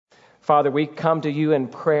Father, we come to you in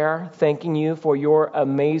prayer, thanking you for your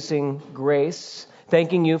amazing grace,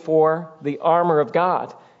 thanking you for the armor of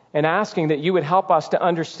God, and asking that you would help us to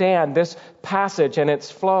understand this passage and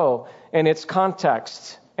its flow and its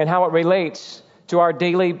context and how it relates to our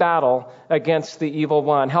daily battle against the evil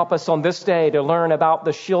one. Help us on this day to learn about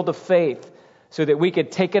the shield of faith so that we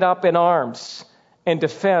could take it up in arms and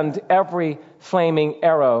defend every flaming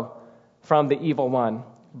arrow from the evil one.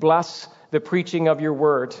 Bless the preaching of your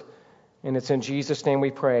word. And it's in Jesus' name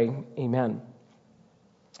we pray. Amen.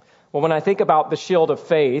 Well, when I think about the shield of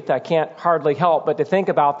faith, I can't hardly help but to think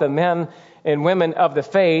about the men and women of the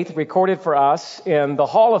faith recorded for us in the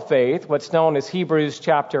Hall of Faith, what's known as Hebrews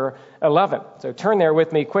chapter 11. So turn there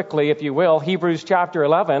with me quickly, if you will. Hebrews chapter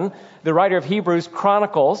 11. The writer of Hebrews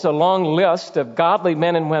chronicles a long list of godly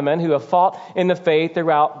men and women who have fought in the faith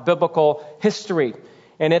throughout biblical history.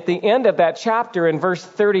 And at the end of that chapter, in verse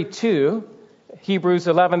 32, Hebrews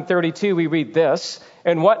 11:32, we read this,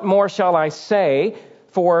 "And what more shall I say?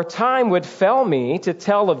 For time would fail me to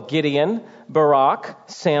tell of Gideon, Barak,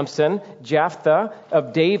 Samson, Jephthah,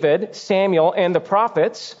 of David, Samuel, and the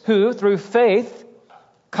prophets, who through faith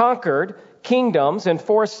conquered kingdoms,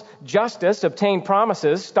 enforced justice, obtained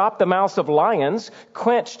promises, stopped the mouths of lions,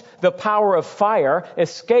 quenched the power of fire,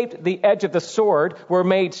 escaped the edge of the sword, were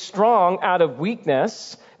made strong out of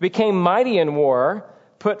weakness, became mighty in war,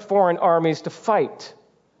 put foreign armies to fight."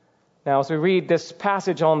 Now, as we read this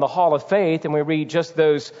passage on the Hall of Faith and we read just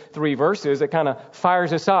those 3 verses, it kind of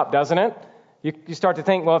fires us up, doesn't it? You start to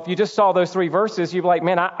think, well, if you just saw those 3 verses, you'd be like,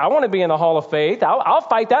 man, I want to be in the Hall of Faith. I'll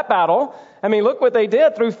fight that battle. I mean, look what they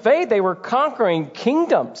did. Through faith, they were conquering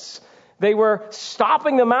kingdoms. They were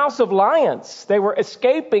stopping the mouths of lions. They were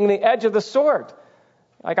escaping the edge of the sword.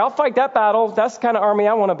 Like, I'll fight that battle. That's the kind of army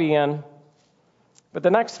I want to be in. But the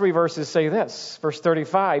next 3 verses say this. Verse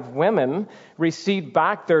 35, women received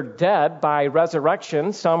back their dead by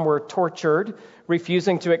resurrection. Some were tortured,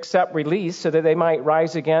 refusing to accept release so that they might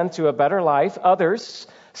rise again to a better life. Others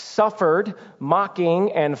suffered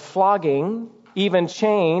mocking and flogging, even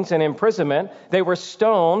chains and imprisonment. They were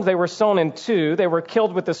stoned. They were sawn in two. They were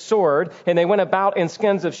killed with the sword. And they went about in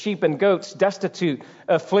skins of sheep and goats, destitute,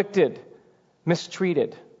 afflicted,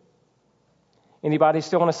 mistreated. Anybody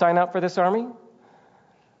still want to sign up for this army?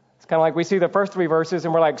 It's kind of like we see the first 3 verses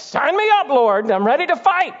and we're like, sign me up, Lord. I'm ready to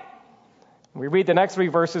fight. We read the next 3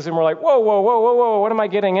 verses and we're like, whoa, what am I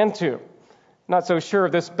getting into? Not so sure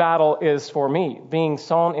this battle is for me. Being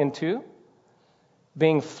sawn in two,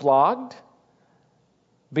 being flogged,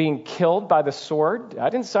 being killed by the sword.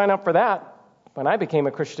 I didn't sign up for that when I became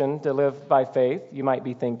a Christian to live by faith, you might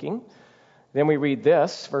be thinking. Then we read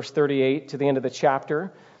this, verse 38 to the end of the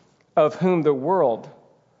chapter, of whom the world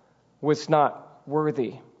was not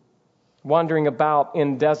worthy, wandering about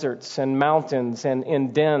in deserts and mountains and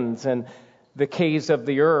in dens and the caves of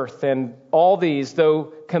the earth. And all these,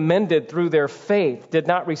 though commended through their faith, did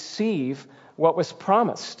not receive what was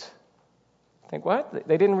promised. Think what?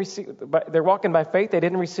 They didn't receive, they're walking by faith. They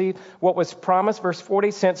didn't receive what was promised. Verse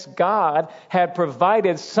 40, since God had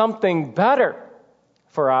provided something better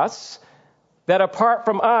for us, that apart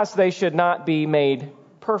from us, they should not be made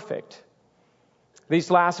perfect. These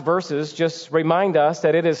last verses just remind us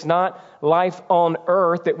that it is not life on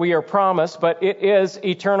earth that we are promised, but it is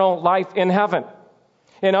eternal life in heaven.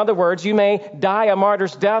 In other words, you may die a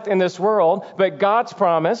martyr's death in this world, but God's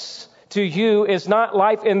promise to you is not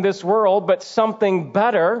life in this world, but something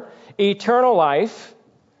better, eternal life,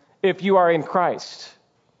 if you are in Christ.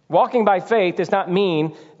 Walking by faith does not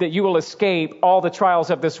mean that you will escape all the trials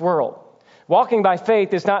of this world. Walking by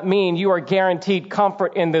faith does not mean you are guaranteed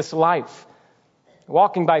comfort in this life.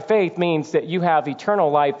 Walking by faith means that you have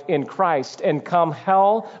eternal life in Christ, and come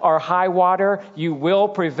hell or high water, you will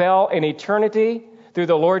prevail in eternity through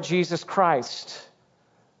the Lord Jesus Christ.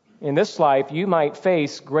 In this life, you might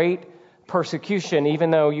face great persecution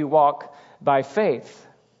even though you walk by faith.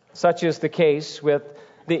 Such is the case with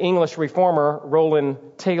the English reformer Roland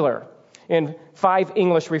Taylor. In 5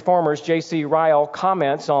 English Reformers, J.C. Ryle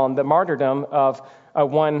comments on the martyrdom of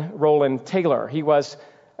one Roland Taylor. He was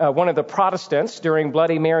one of the Protestants during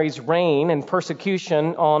Bloody Mary's reign and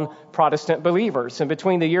persecution on Protestant believers. And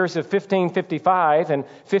between the years of 1555 and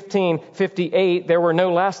 1558, there were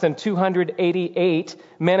no less than 288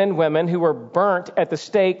 men and women who were burnt at the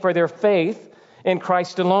stake for their faith in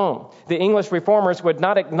Christ alone. The English Reformers would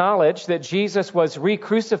not acknowledge that Jesus was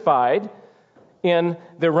re-crucified in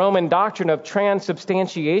the Roman doctrine of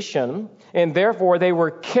transubstantiation, and therefore they were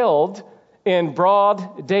killed in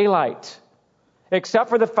broad daylight. Except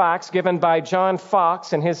for the facts given by John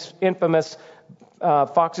Foxe in his infamous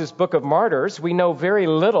Foxe's Book of Martyrs, we know very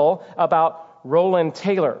little about Roland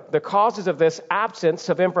Taylor. The causes of this absence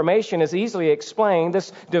of information is easily explained.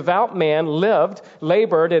 This devout man lived,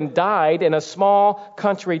 labored, and died in a small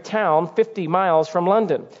country town 50 miles from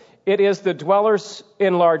London. It is the dwellers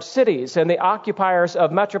in large cities and the occupiers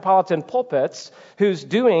of metropolitan pulpits whose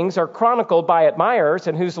doings are chronicled by admirers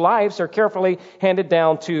and whose lives are carefully handed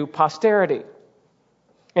down to posterity.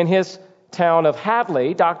 In his town of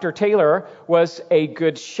Hadley, Dr. Taylor was a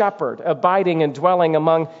good shepherd, abiding and dwelling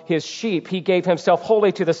among his sheep. He gave himself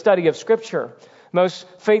wholly to the study of Scripture, most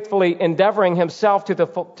faithfully endeavoring himself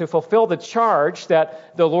to fulfill the charge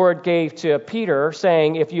that the Lord gave to Peter,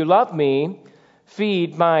 saying, "If you love me,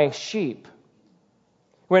 feed my sheep."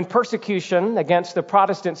 When persecution against the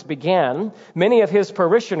Protestants began, many of his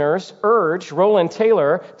parishioners urged Roland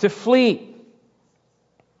Taylor to flee.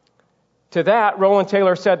 To that, Roland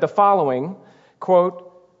Taylor said the following,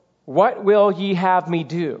 quote, "What will ye have me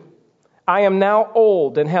do? I am now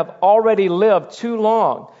old and have already lived too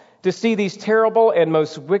long to see these terrible and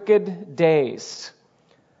most wicked days.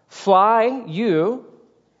 Fly you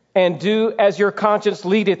and do as your conscience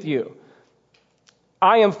leadeth you.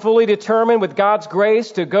 I am fully determined with God's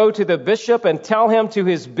grace to go to the bishop and tell him to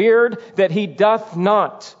his beard that he doth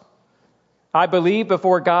not. I believe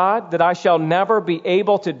before God that I shall never be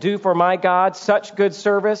able to do for my God such good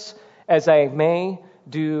service as I may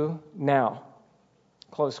do now."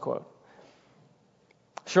 Close quote.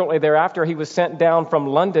 Shortly thereafter, he was sent down from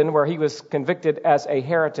London, where he was convicted as a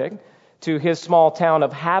heretic, to his small town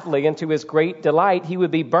of Hadley, and to his great delight, he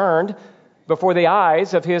would be burned before the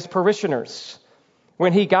eyes of his parishioners.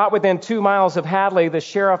 When he got within 2 miles of Hadley, the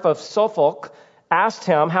sheriff of Suffolk asked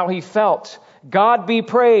him how he felt. "God be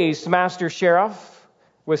praised, Master Sheriff,"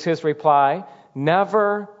 was his reply.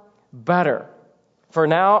 "Never better. For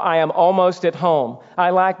now I am almost at home.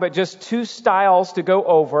 I lack but just 2 stiles to go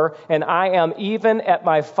over, and I am even at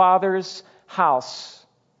my father's house."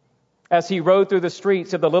 As he rode through the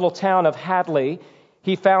streets of the little town of Hadley,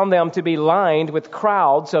 he found them to be lined with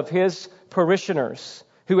crowds of his parishioners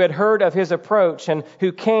who had heard of his approach and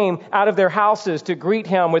who came out of their houses to greet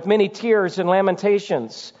him with many tears and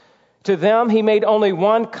lamentations. To them he made only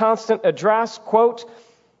one constant address, quote,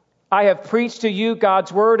 "I have preached to you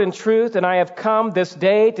God's word and truth, and I have come this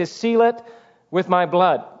day to seal it with my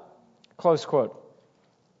blood." Close quote.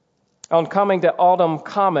 On coming to Aldham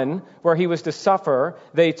Common, where he was to suffer,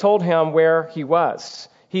 they told him where he was.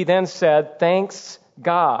 He then said, "Thanks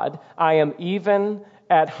God, I am even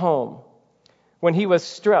at home." When he was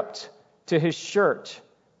stripped to his shirt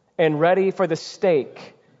and ready for the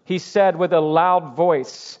stake, he said with a loud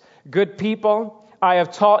voice, "Good people, I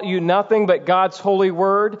have taught you nothing but God's holy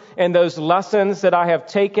word and those lessons that I have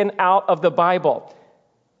taken out of the Bible,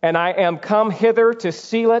 and I am come hither to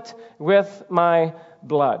seal it with my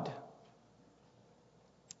blood."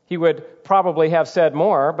 He would probably have said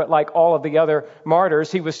more, but like all of the other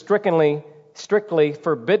martyrs, he was strictly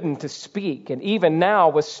forbidden to speak, and even now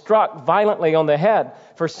was struck violently on the head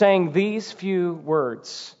for saying these few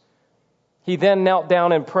words. He then knelt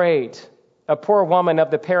down and prayed, a poor woman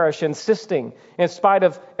of the parish insisting, in spite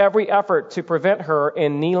of every effort to prevent her,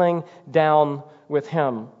 in kneeling down with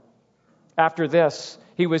him. After this,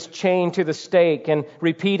 he was chained to the stake and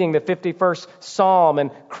repeating the 51st Psalm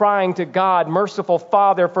and crying to God, "Merciful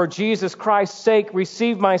Father, for Jesus Christ's sake,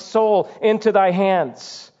 receive my soul into thy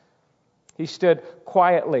hands." He stood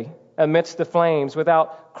quietly amidst the flames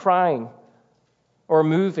without crying or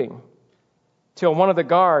moving till one of the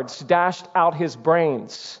guards dashed out his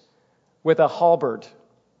brains with a halberd.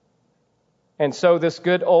 And so this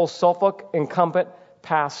good old Suffolk incumbent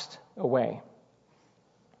passed away.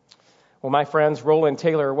 Well, my friends, Roland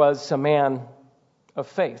Taylor was a man of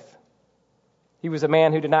faith. He was a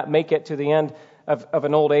man who did not make it to the end of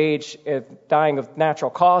an old age, dying of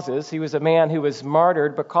natural causes. He was a man who was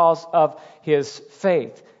martyred because of his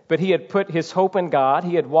faith. But he had put his hope in God.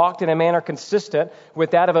 He had walked in a manner consistent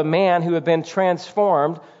with that of a man who had been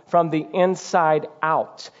transformed from the inside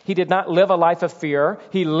out. He did not live a life of fear.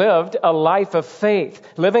 He lived a life of faith.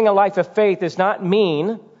 Living a life of faith does not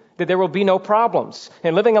mean that there will be no problems.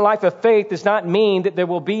 And living a life of faith does not mean that there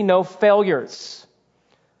will be no failures.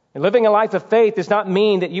 And living a life of faith does not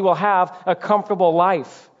mean that you will have a comfortable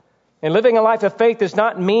life. And living a life of faith does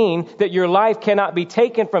not mean that your life cannot be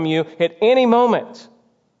taken from you at any moment.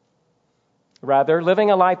 Rather,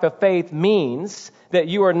 living a life of faith means that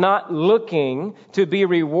you are not looking to be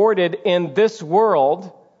rewarded in this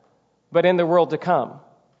world, but in the world to come.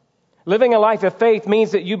 Living a life of faith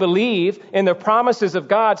means that you believe in the promises of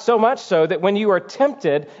God so much so that when you are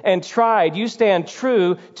tempted and tried, you stand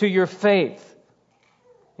true to your faith.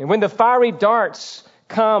 And when the fiery darts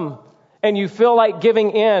come and you feel like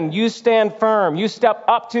giving in, you stand firm. You step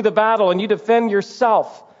up to the battle and you defend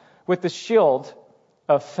yourself with the shield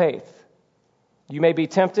of faith. You may be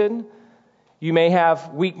tempted. You may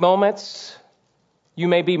have weak moments. You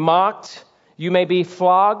may be mocked. You may be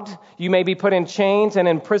flogged. You may be put in chains and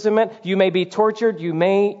imprisonment. You may be tortured. You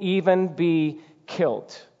may even be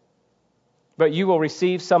killed. But you will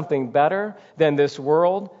receive something better than this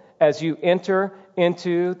world as you enter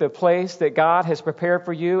into the place that God has prepared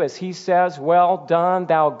for you, as he says, "Well done,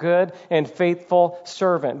 thou good and faithful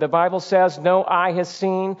servant." The Bible says, "No eye has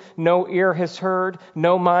seen, no ear has heard,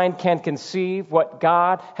 no mind can conceive what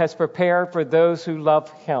God has prepared for those who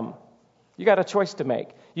love him." You got a choice to make.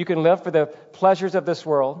 You can live for the pleasures of this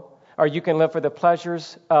world, or you can live for the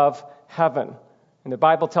pleasures of heaven. And the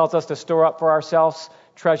Bible tells us to store up for ourselves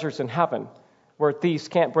treasures in heaven, where thieves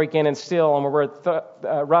can't break in and steal, and where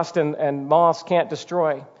rust and moths can't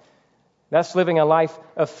destroy. That's living a life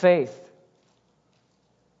of faith.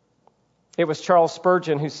 It was Charles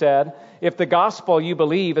Spurgeon who said, "If the gospel you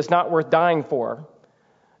believe is not worth dying for,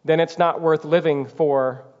 then it's not worth living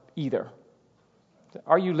for either."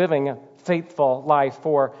 Are you living a faithful life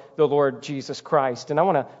for the Lord Jesus Christ? And I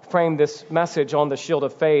want to frame this message on the shield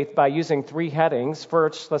of faith by using three headings.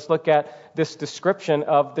 First, let's look at this description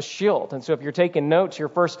of the shield. And so if you're taking notes, your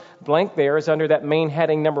first blank there is under that main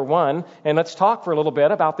heading, number 1. And let's talk for a little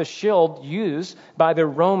bit about the shield used by the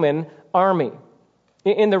Roman army.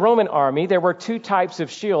 In the Roman army, there were two types of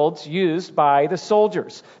shields used by the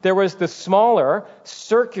soldiers. There was the smaller,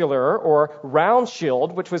 circular or round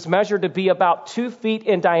shield, which was measured to be about 2 feet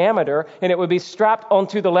in diameter, and it would be strapped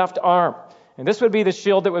onto the left arm. And this would be the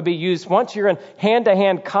shield that would be used once you're in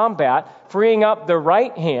hand-to-hand combat, freeing up the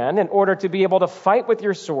right hand in order to be able to fight with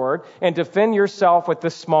your sword and defend yourself with the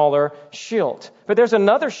smaller shield. But there's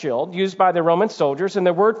another shield used by the Roman soldiers, and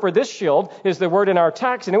the word for this shield is the word in our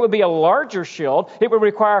text, and it would be a larger shield. It would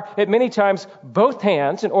require, at many times, both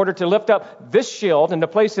hands in order to lift up this shield and to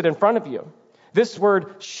place it in front of you. This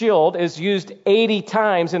word shield is used 80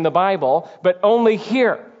 times in the Bible, but only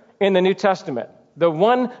here in the New Testament. The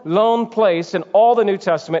one lone place in all the New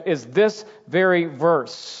Testament is this very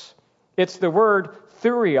verse. It's the word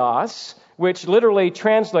thurios, which literally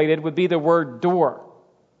translated would be the word door.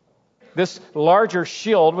 This larger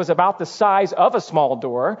shield was about the size of a small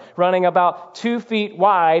door, running about 2 feet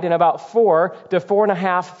wide and about 4 to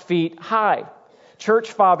 4.5 feet high.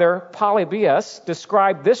 Church Father Polybius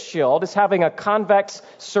described this shield as having a convex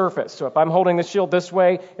surface. So if I'm holding the shield this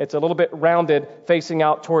way, it's a little bit rounded facing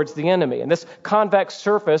out towards the enemy. And this convex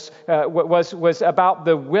surface was about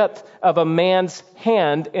the width of a man's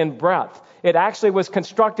hand in breadth. It actually was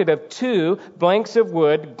constructed of 2 blanks of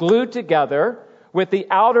wood glued together, with the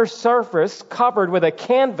outer surface covered with a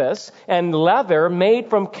canvas and leather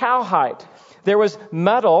made from cowhide. There was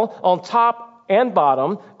metal on top and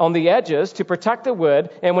bottom on the edges to protect the wood,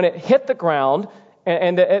 and when it hit the ground,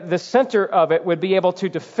 and the center of it would be able to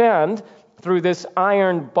defend through this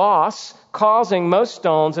iron boss, causing most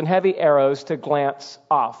stones and heavy arrows to glance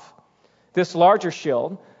off. This larger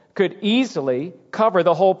shield could easily cover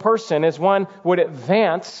the whole person as one would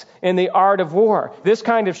advance in the art of war. This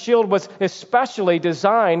kind of shield was especially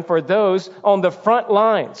designed for those on the front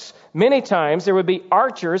lines. Many times there would be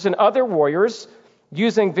archers and other warriors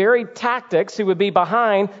using varied tactics who would be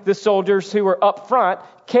behind the soldiers who were up front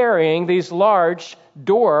carrying these large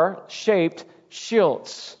door-shaped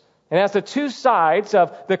shields. And as the two sides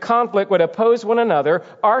of the conflict would oppose one another,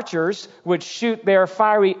 archers would shoot their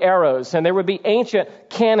fiery arrows, and there would be ancient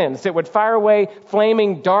cannons that would fire away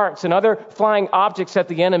flaming darts and other flying objects at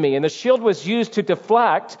the enemy. And the shield was used to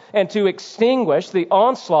deflect and to extinguish the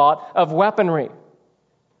onslaught of weaponry.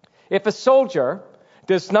 If a soldier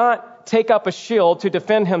does not take up a shield to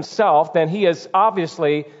defend himself, then he is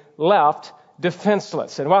obviously left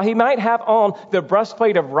defenseless. And while he might have on the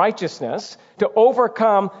breastplate of righteousness to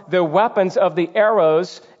overcome the weapons of the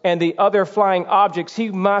arrows and the other flying objects, he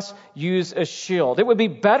must use a shield. It would be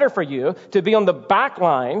better for you to be on the back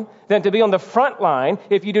line than to be on the front line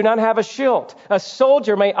if you do not have a shield. A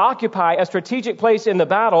soldier may occupy a strategic place in the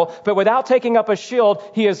battle, but without taking up a shield,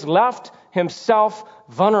 he has left himself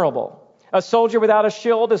vulnerable. A soldier without a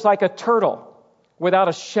shield is like a turtle without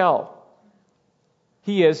a shell.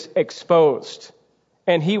 He is exposed,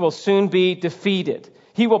 and he will soon be defeated.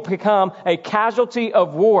 He will become a casualty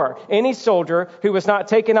of war. Any soldier who has not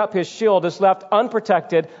taken up his shield is left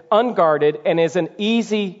unprotected, unguarded, and is an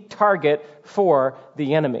easy target for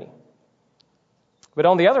the enemy. But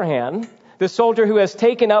on the other hand, the soldier who has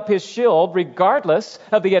taken up his shield, regardless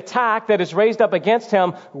of the attack that is raised up against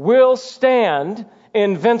him, will stand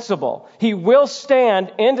invincible. He will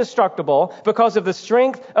stand indestructible because of the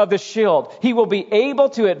strength of the shield. He will be able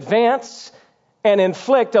to advance and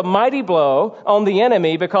inflict a mighty blow on the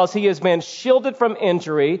enemy because he has been shielded from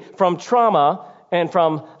injury, from trauma, and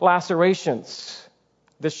from lacerations.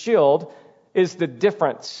 The shield is the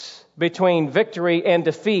difference between victory and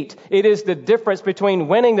defeat. It is the difference between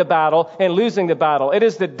winning the battle and losing the battle. It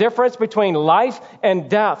is the difference between life and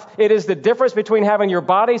death. It is the difference between having your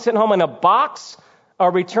body sent home in a box or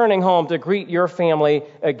returning home to greet your family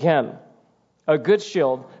again. A good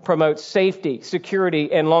shield promotes safety,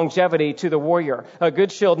 security, and longevity to the warrior. A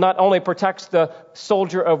good shield not only protects the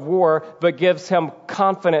soldier of war, but gives him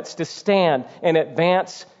confidence to stand and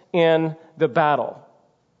advance in the battle.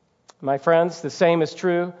 My friends, the same is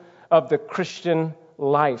true of the Christian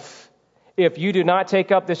life. If you do not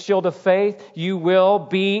take up the shield of faith, you will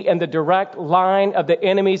be in the direct line of the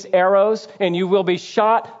enemy's arrows, and you will be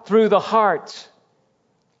shot through the heart.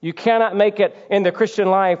 You cannot make it in the Christian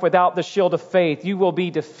life without the shield of faith. You will be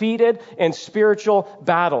defeated in spiritual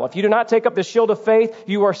battle. If you do not take up the shield of faith,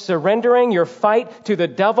 you are surrendering your fight to the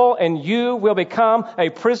devil, and you will become a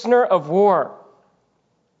prisoner of war.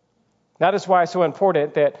 That is why it's so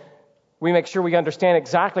important that we make sure we understand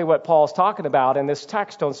exactly what Paul is talking about in this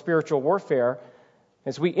text on spiritual warfare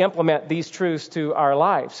as we implement these truths to our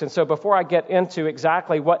lives. And so before I get into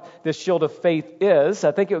exactly what this shield of faith is,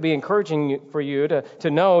 I think it would be encouraging for you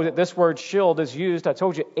to know that this word shield is used, I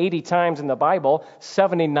told you, 80 times in the Bible,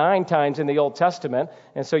 79 times in the Old Testament.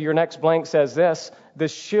 And so your next blank says this: the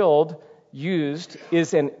shield used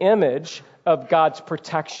is an image of God's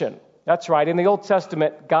protection. That's right. In the Old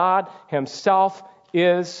Testament, God himself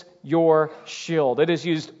is your shield. It is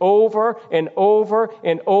used over and over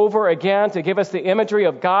and over again to give us the imagery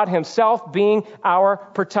of God himself being our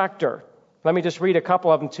protector. Let me just read a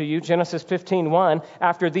couple of them to you. Genesis 15:1.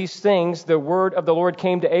 After these things, the word of the Lord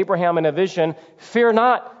came to Abraham in a vision. Fear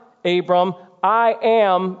not, Abram, I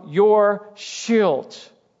am your shield.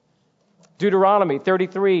 Deuteronomy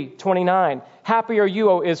 33:29. Happy are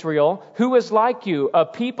you, O Israel, who is like you, a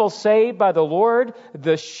people saved by the Lord,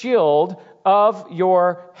 the shield of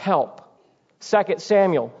your help. 2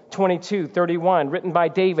 Samuel 22:31, written by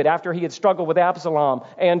David after he had struggled with Absalom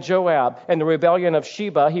and Joab and the rebellion of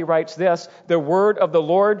Sheba. He writes this: the word of the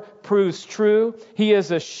Lord proves true. He is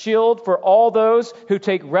a shield for all those who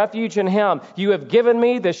take refuge in him. You have given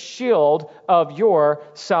me the shield of your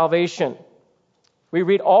salvation. We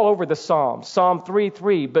read all over the Psalms. Psalm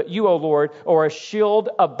 3:3, but you, O Lord, are a shield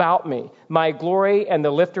about me, my glory and the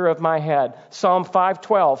lifter of my head. Psalm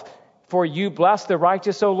 5:12, for you bless the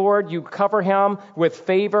righteous, O Lord. You cover him with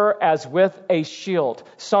favor as with a shield.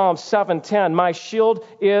 Psalm 7:10, my shield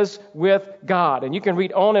is with God. And you can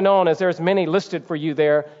read on and on, as there's many listed for you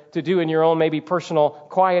there to do in your own maybe personal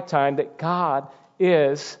quiet time, that God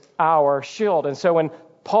is our shield. And so when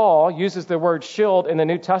Paul uses the word shield in the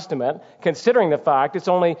New Testament, considering the fact it's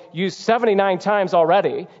only used 79 times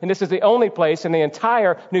already, and this is the only place in the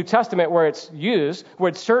entire New Testament where it's used,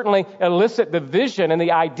 would certainly elicit the vision and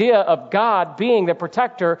the idea of God being the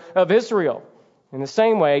protector of Israel. In the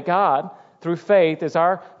same way, God, through faith, is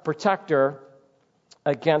our protector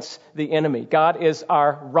against the enemy. God is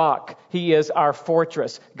our rock. He is our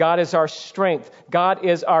fortress. God is our strength. God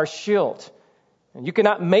is our shield. And you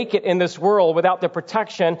cannot make it in this world without the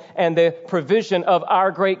protection and the provision of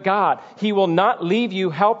our great God. He will not leave you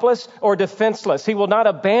helpless or defenseless. He will not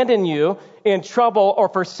abandon you in trouble or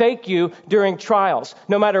forsake you during trials.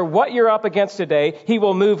 No matter what you're up against today, he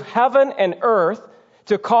will move heaven and earth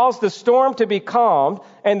to cause the storm to be calmed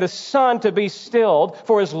and the sun to be stilled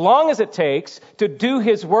for as long as it takes to do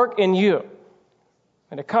his work in you.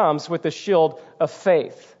 And it comes with the shield of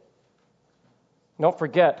faith. Don't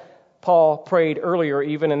forget, Paul prayed earlier,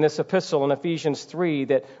 even in this epistle in Ephesians 3,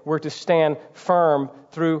 that we're to stand firm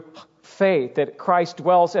through faith, that Christ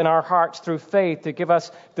dwells in our hearts through faith to give us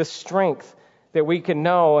the strength that we can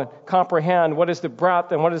know and comprehend what is the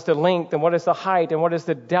breadth and what is the length and what is the height and what is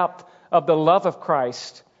the depth of the love of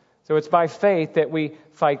Christ. So it's by faith that we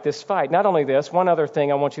fight this fight. Not only this, one other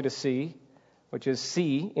thing I want you to see, which is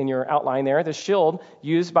C in your outline there, the shield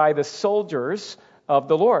used by the soldiers of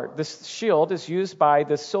the Lord. This shield is used by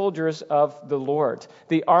the soldiers of the Lord.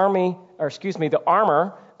 The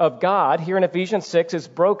armor of God here in Ephesians 6 is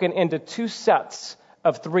broken into two sets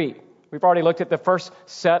of three. We've already looked at the first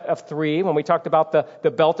set of three when we talked about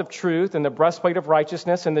the belt of truth and the breastplate of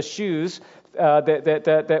righteousness and the shoes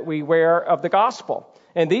that we wear of the gospel.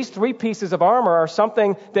 And these three pieces of armor are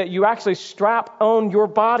something that you actually strap on your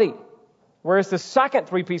body. Whereas the second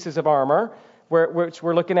three pieces of armor, which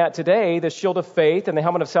we're looking at today, the shield of faith and the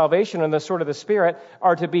helmet of salvation and the sword of the Spirit,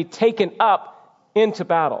 are to be taken up into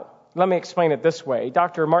battle. Let me explain it this way.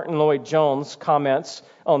 Dr. Martin Lloyd-Jones comments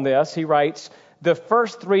on this. He writes, the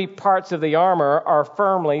first three parts of the armor are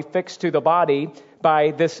firmly fixed to the body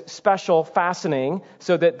by this special fastening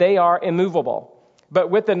so that they are immovable. But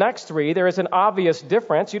with the next three, there is an obvious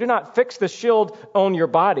difference. You do not fix the shield on your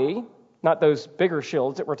body, not those bigger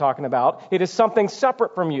shields that we're talking about. It is something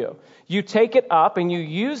separate from you. You take it up and you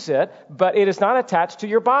use it, but it is not attached to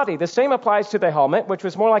your body. The same applies to the helmet, which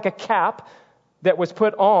was more like a cap that was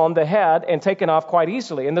put on the head and taken off quite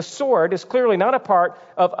easily. And the sword is clearly not a part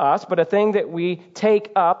of us, but a thing that we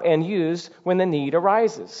take up and use when the need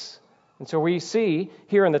arises. And so we see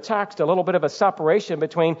here in the text a little bit of a separation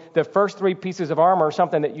between the first three pieces of armor,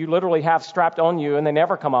 something that you literally have strapped on you and they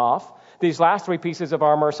never come off. These last three pieces of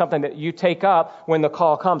armor are something that you take up when the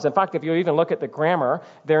call comes. In fact, if you even look at the grammar,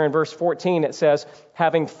 there in verse 14, it says,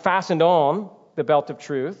 having fastened on the belt of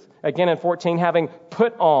truth. Again in 14, having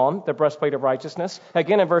put on the breastplate of righteousness.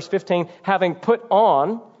 Again in verse 15, having put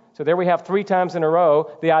on. So there we have 3 times in a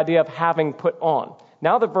row the idea of having put on.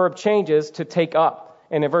 Now the verb changes to take up.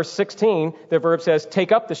 And in verse 16, the verb says,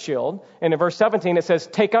 take up the shield. And in verse 17, it says,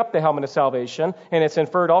 take up the helmet of salvation. And it's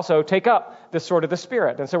inferred also, take up the sword of the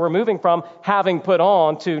Spirit. And so we're moving from having put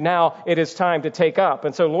on to now it is time to take up.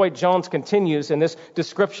 And so Lloyd-Jones continues in this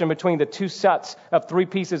description between the two sets of 3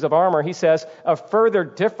 pieces of armor. He says, a further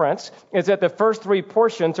difference is that the first 3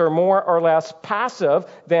 portions are more or less passive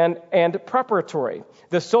and preparatory.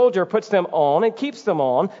 The soldier puts them on and keeps them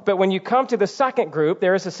on, but when you come to the second group,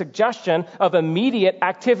 there is a suggestion of immediate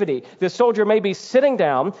activity. The soldier may be sitting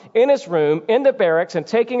down in his room, in the barracks, and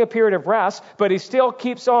taking a period of rest, but he still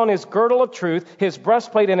keeps on his girdle of truth, his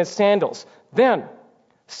breastplate, and his sandals. Then,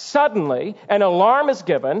 suddenly, an alarm is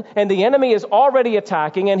given, and the enemy is already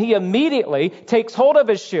attacking, and he immediately takes hold of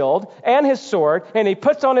his shield and his sword, and he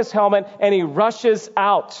puts on his helmet, and he rushes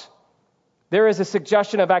out. There is a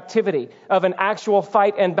suggestion of activity, of an actual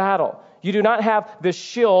fight and battle. You do not have the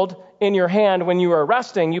shield in your hand when you are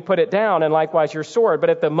resting. You put it down, and likewise your sword. But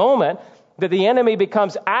at the moment that the enemy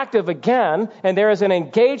becomes active again, and there is an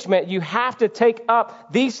engagement, you have to take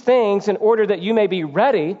up these things in order that you may be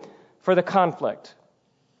ready for the conflict.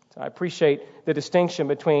 So I appreciate the distinction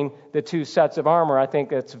between the 2 sets of armor. I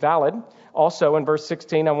think it's valid. Also, in verse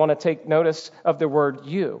 16, I want to take notice of the word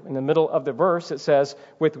you. In the middle of the verse, it says,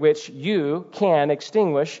 with which you can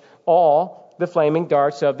extinguish all the flaming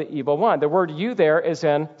darts of the evil one. The word you there is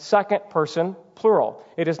in second person plural.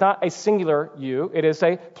 It is not a singular you, it is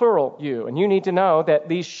a plural you. And you need to know that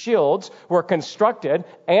these shields were constructed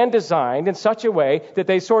and designed in such a way that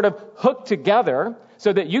they sort of hook together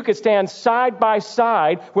so that you could stand side by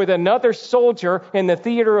side with another soldier in the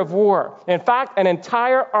theater of war. In fact, an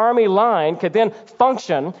entire army line could then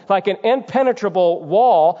function like an impenetrable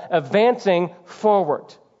wall advancing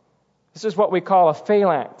forward. This is what we call a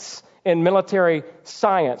phalanx in military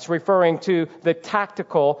science, referring to the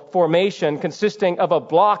tactical formation consisting of a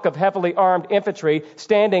block of heavily armed infantry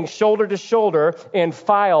standing shoulder to shoulder in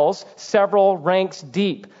files several ranks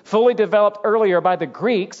deep. Fully developed earlier by the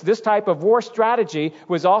Greeks, this type of war strategy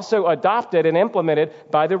was also adopted and implemented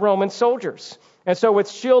by the Roman soldiers. And so with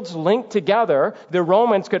shields linked together, the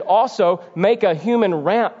Romans could also make a human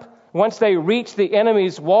ramp once they reached the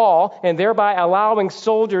enemy's wall, and thereby allowing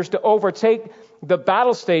soldiers to overtake the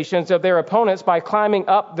battle stations of their opponents by climbing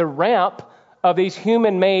up the ramp of these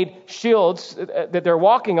human-made shields that they're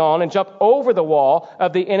walking on and jump over the wall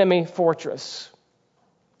of the enemy fortress.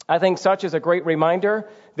 I think such is a great reminder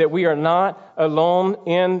that we are not alone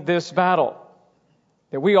in this battle.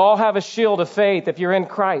 That we all have a shield of faith if you're in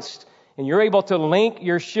Christ. And you're able to link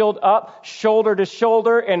your shield up shoulder to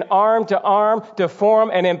shoulder and arm to arm to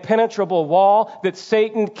form an impenetrable wall that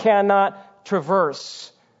Satan cannot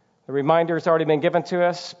traverse. The reminder has already been given to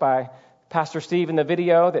us by Pastor Steve in the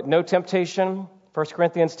video that no temptation, 1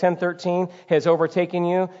 Corinthians 10:13, has overtaken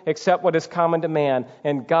you except what is common to man.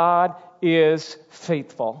 And God is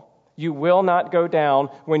faithful. You will not go down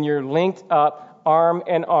when you're linked up arm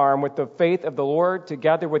in arm with the faith of the Lord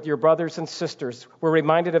together with your brothers and sisters. We're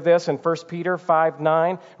reminded of this in 1 Peter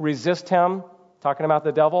 5:9. Resist him, talking about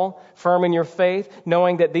the devil, firm in your faith,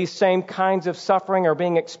 knowing that these same kinds of suffering are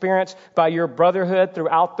being experienced by your brotherhood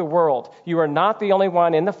throughout the world. You are not the only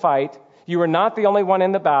one in the fight. You are not the only one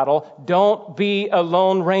in the battle. Don't be a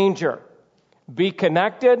lone ranger. Be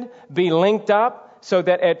connected, be linked up, so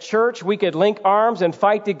that at church we could link arms and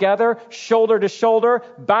fight together, shoulder to shoulder,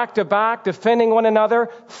 back to back, defending one another,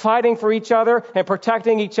 fighting for each other, and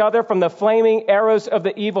protecting each other from the flaming arrows of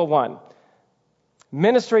the evil one.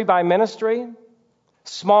 Ministry by ministry,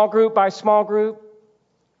 small group by small group,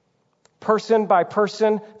 person by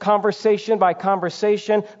person, conversation by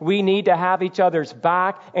conversation. We need to have each other's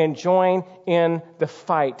back and join in the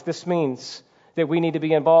fight. This means that we need to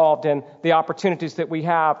be involved in the opportunities that we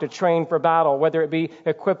have to train for battle, whether it be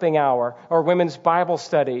equipping hour or women's Bible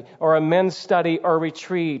study or a men's study or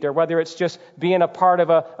retreat, or whether it's just being a part of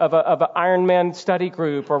an Ironman study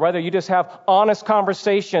group, or whether you just have honest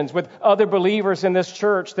conversations with other believers in this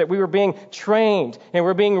church, that we were being trained and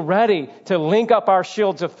we're being ready to link up our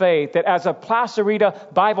shields of faith, that as a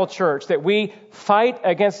Placerita Bible church, that we fight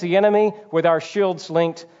against the enemy with our shields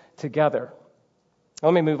linked together.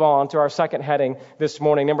 Let me move on to our second heading this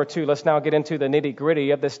morning. Number 2, let's now get into the nitty-gritty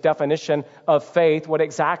of this definition of faith. What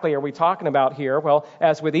exactly are we talking about here? Well,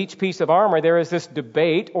 as with each piece of armor, there is this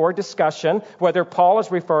debate or discussion whether Paul is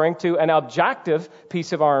referring to an objective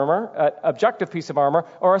piece of armor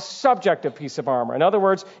or a subjective piece of armor. In other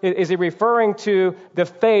words, is he referring to the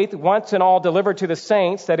faith once and all delivered to the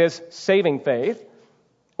saints, that is, saving faith?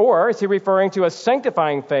 Or is he referring to a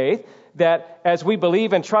sanctifying faith, that as we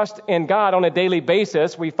believe and trust in God on a daily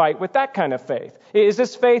basis, we fight with that kind of faith? Is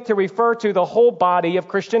this faith to refer to the whole body of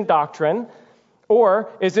Christian doctrine? Or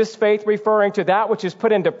is this faith referring to that which is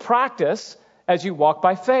put into practice as you walk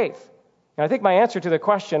by faith? And I think my answer to the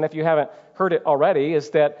question, if you haven't heard it already, is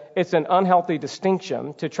that it's an unhealthy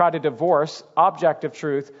distinction to try to divorce objective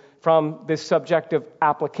truth from the subjective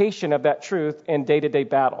application of that truth in day-to-day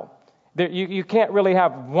battle. You can't really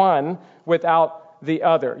have one without the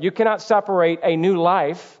other. You cannot separate a new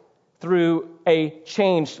life through a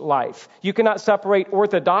changed life. You cannot separate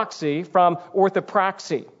orthodoxy from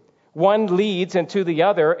orthopraxy. One leads into the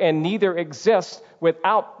other, and neither exists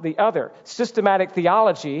without the other. Systematic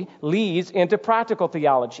theology leads into practical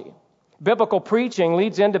theology. Biblical preaching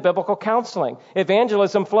leads into biblical counseling.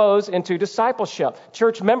 Evangelism flows into discipleship.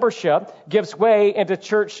 Church membership gives way into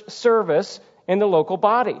church service in the local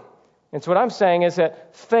body. And so what I'm saying is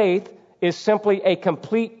that faith is simply a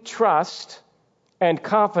complete trust and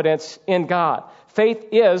confidence in God. Faith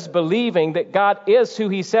is believing that God is who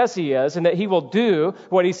He says He is and that He will do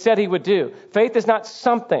what He said He would do. Faith is not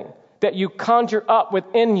something that you conjure up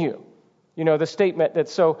within you. You know, the statement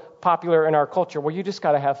that's so popular in our culture, well, you just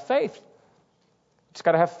got to have faith. You just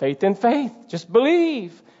got to have faith in faith. Just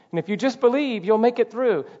believe. And if you just believe, you'll make it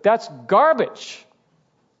through. That's garbage.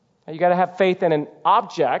 You got to have faith in an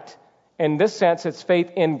object. In this sense, it's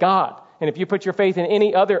faith in God. And if you put your faith in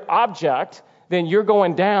any other object, then you're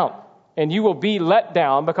going down. And you will be let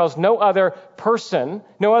down, because no other person,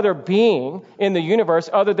 no other being in the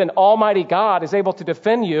universe other than Almighty God is able to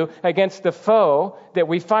defend you against the foe that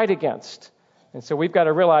we fight against. And so we've got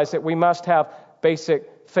to realize that we must have basic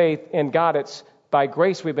faith in God. It's by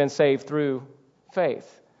grace we've been saved through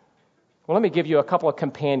faith. Well, let me give you a couple of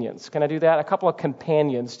companions. Can I do that? A couple of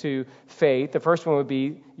companions to faith. The first one would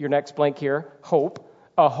be your next blank here, hope.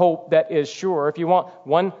 A hope that is sure. If you want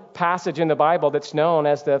one passage in the Bible that's known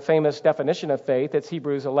as the famous definition of faith, it's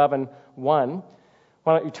Hebrews 11:1.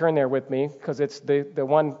 Why don't you turn there with me? Because it's the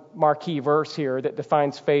one marquee verse here that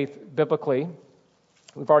defines faith biblically.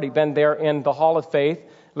 We've already been there in the Hall of Faith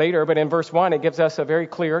later, but in verse 1 it gives us a very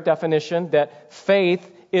clear definition that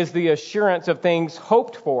faith is the assurance of things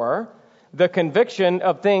hoped for, the conviction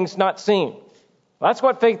of things not seen. That's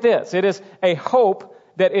what faith is. It is a hope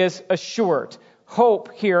that is assured.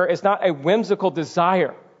 Hope here is not a whimsical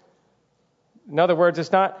desire. In other words,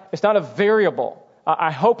 it's not a variable.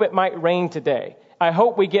 I hope it might rain today. I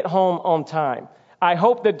hope we get home on time. I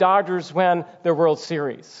hope the Dodgers win the World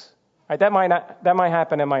Series. Right, that might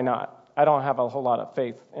happen, it might not. I don't have a whole lot of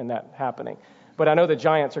faith in that happening. But I know the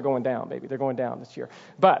Giants are going down, baby. They're going down this year.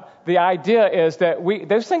 But the idea is that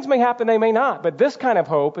those things may happen, they may not. But this kind of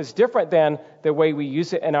hope is different than the way we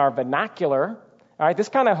use it in our vernacular. All right, this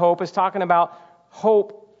kind of hope is talking about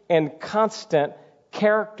hope and constant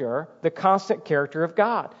character, the constant character of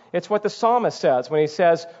God. It's what the psalmist says when he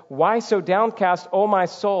says, "Why so downcast, O my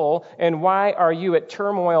soul, and why are you at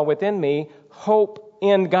turmoil within me? Hope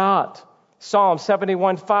in God." Psalm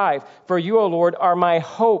 71:5, "For you, O Lord, are my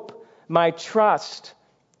hope, my trust."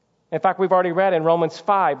 In fact, we've already read in Romans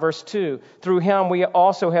 5, verse 2, "Through him we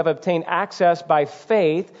also have obtained access by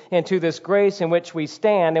faith into this grace in which we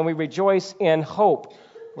stand, and we rejoice in hope."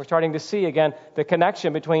 We're starting to see again the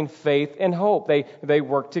connection between faith and hope. They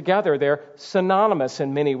work together. They're synonymous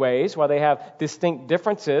in many ways. While they have distinct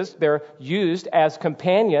differences, they're used as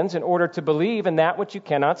companions in order to believe in that which you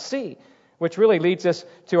cannot see. Which really leads us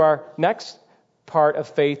to our next part of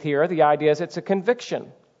faith here. The idea is it's a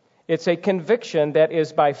conviction. It's a conviction that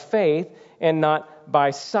is by faith and not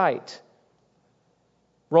by sight.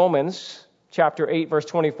 Romans chapter 8, verse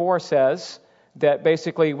 24 says that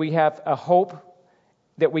basically we have a hope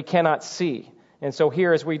that we cannot see. And so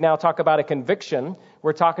here, as we now talk about a conviction,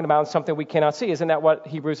 we're talking about something we cannot see. Isn't that what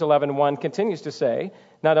Hebrews 11:1 continues to say?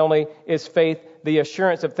 Not only is faith the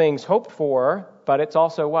assurance of things hoped for, but it's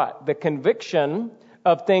also what? The conviction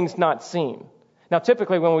of things not seen. Now,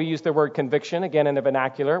 typically when we use the word conviction, again in the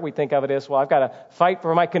vernacular, we think of it as, well, I've got to fight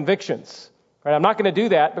for my convictions. Right? I'm not going to do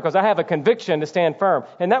that because I have a conviction to stand firm.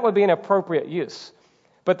 And that would be an appropriate use.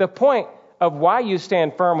 But the point of why you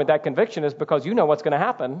stand firm with that conviction is because you know what's going to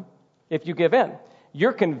happen if you give in.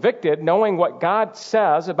 You're convicted knowing what God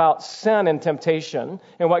says about sin and temptation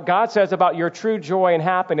and what God says about your true joy and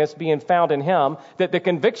happiness being found in Him, that the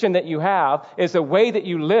conviction that you have is the way that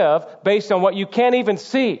you live based on what you can't even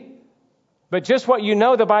see. But just what you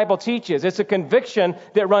know the Bible teaches. It's a conviction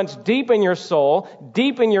that runs deep in your soul,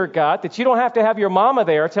 deep in your gut, that you don't have to have your mama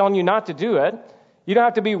there telling you not to do it. You don't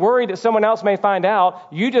have to be worried that someone else may find out.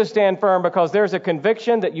 You just stand firm because there's a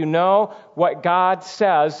conviction that you know what God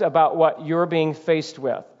says about what you're being faced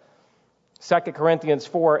with. 2 Corinthians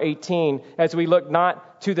 4:18, as we look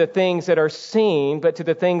not to the things that are seen, but to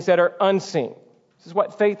the things that are unseen. This is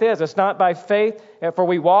what faith is. It's not by faith, for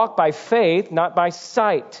we walk by faith, not by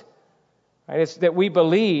sight. It's that we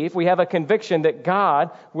believe, we have a conviction that God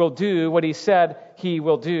will do what He said He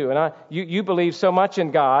will do. And you believe so much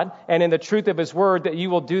in God and in the truth of His Word that you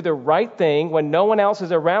will do the right thing when no one else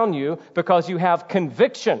is around you because you have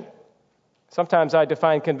conviction. Sometimes I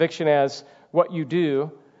define conviction as what you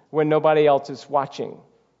do when nobody else is watching.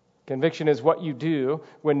 Conviction is what you do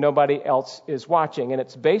when nobody else is watching. And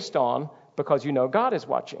it's based on because you know God is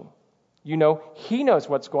watching. You know He knows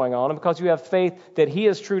what's going on, and because you have faith that He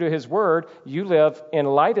is true to His Word, you live in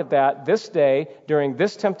light of that this day during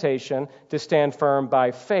this temptation to stand firm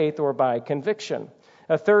by faith or by conviction.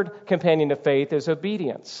 A third companion to faith is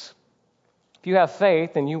obedience. If you have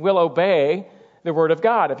faith, then you will obey the Word of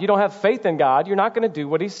God. If you don't have faith in God, you're not going to do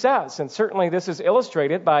what He says. And certainly this is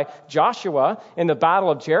illustrated by Joshua in the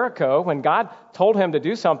Battle of Jericho when God told him to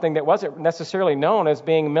do something that wasn't necessarily known as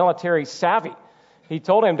being military savvy. He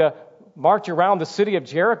told him to march around the city of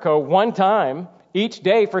Jericho one time each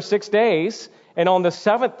day for 6 days, and on the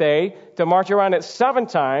seventh day to march around it 7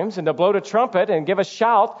 times and to blow the trumpet and give a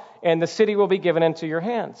shout, and the city will be given into your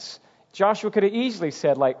hands. Joshua could have easily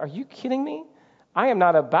said, are you kidding me? I am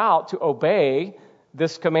not about to obey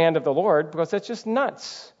this command of the Lord because that's just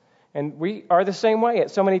nuts. And we are the same way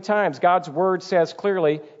at so many times. God's Word says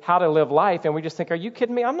clearly how to live life, and we just think, are you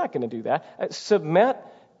kidding me? I'm not going to do that. Submit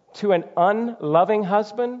to an unloving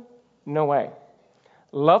husband? No way.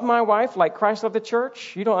 Love my wife like Christ loved the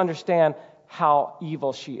church? You don't understand how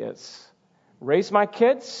evil she is. Raise my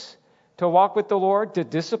kids to walk with the Lord, to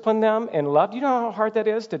discipline them in love. Do you know how hard that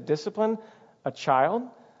is to discipline a child?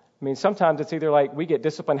 I mean, sometimes it's either like we get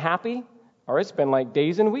disciplined happy, or it's been like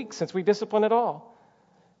days and weeks since we discipline at all.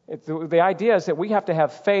 The idea is that we have to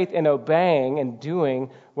have faith in obeying and doing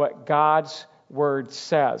what God's Word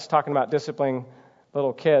says. Talking about disciplining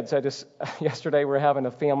little kids. Yesterday we were having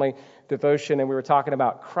a family devotion and we were talking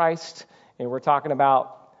about Christ and we're talking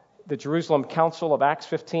about the Jerusalem Council of Acts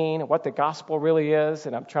 15 and what the gospel really is.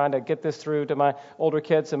 And I'm trying to get this through to my older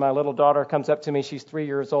kids, and my little daughter comes up to me. She's 3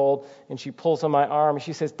 years old and she pulls on my arm and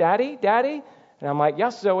she says, Daddy? And I'm like,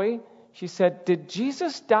 yes, Zoe. She said, did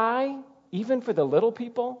Jesus die even for the little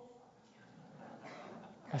people?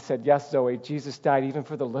 I said, yes, Zoe, Jesus died even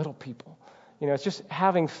for the little people. It's just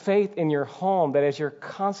having faith in your home that as you're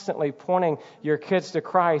constantly pointing your kids to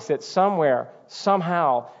Christ, that somewhere,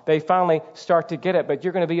 somehow, they finally start to get it. But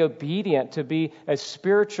you're going to be obedient to be a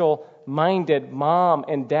spiritual-minded mom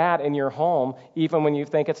and dad in your home, even when you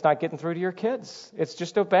think it's not getting through to your kids. It's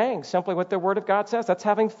just obeying simply what the Word of God says. That's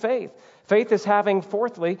having faith. Faith is having,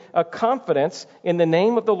 fourthly, a confidence in the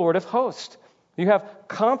name of the Lord of hosts. You have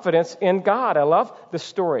confidence in God. I love the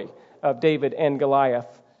story of David and Goliath,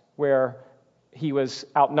 where he was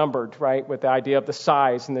outnumbered, right, with the idea of the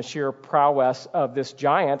size and the sheer prowess of this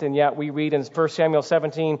giant. And yet we read in 1 Samuel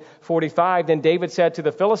 17:45, then David said to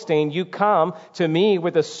the Philistine, you come to me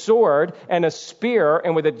with a sword and a spear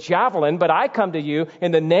and with a javelin, but I come to you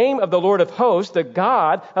in the name of the Lord of hosts, the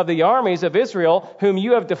God of the armies of Israel, whom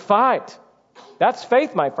you have defied. That's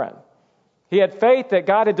faith, my friend. He had faith that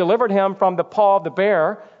God had delivered him from the paw of the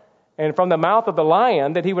bear and from the mouth of the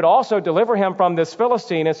lion, that He would also deliver him from this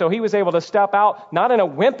Philistine. And so he was able to step out, not in a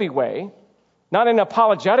wimpy way, not in an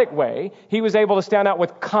apologetic way. He was able to stand out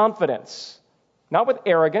with confidence, not with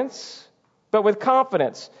arrogance, but with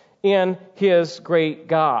confidence in his great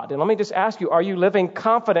God. And let me just ask you, are you living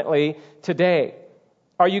confidently today?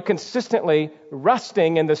 Are you consistently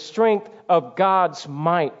resting in the strength of God's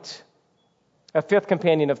might? A fifth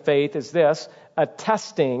companion of faith is this, a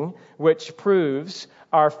testing which proves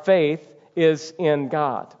our faith is in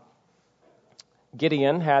God.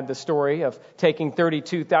 Gideon had the story of taking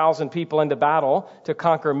 32,000 people into battle to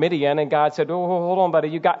conquer Midian, and God said, oh, hold on, buddy,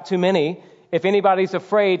 you got too many. If anybody's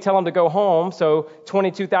afraid, tell them to go home. So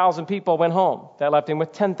 22,000 people went home. That left him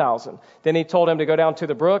with 10,000. Then he told him to go down to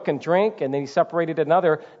the brook and drink, and then he separated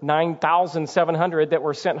another 9,700 that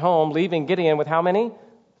were sent home, leaving Gideon with how many?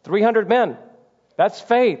 300 men. That's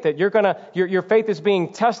faith, that your faith is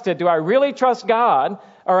being tested. Do I really trust God,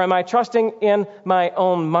 or am I trusting in my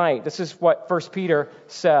own might? This is what 1 Peter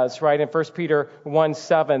says, right, in 1 Peter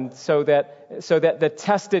 1:7, so that the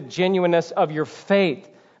tested genuineness of your faith,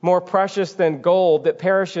 more precious than gold that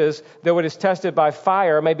perishes, though it is tested by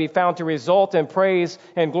fire, may be found to result in praise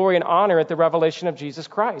and glory and honor at the revelation of Jesus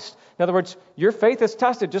Christ. In other words, your faith is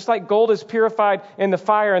tested, just like gold is purified in the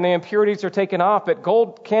fire and the impurities are taken off, but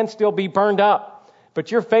gold can still be burned up. But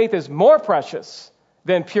your faith is more precious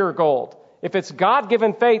than pure gold. If it's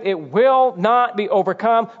God-given faith, it will not be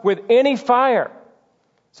overcome with any fire.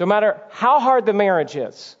 So no matter how hard the marriage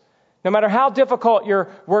is, no matter how difficult your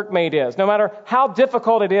workmate is, no matter how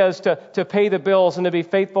difficult it is to pay the bills and to be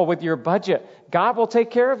faithful with your budget, God will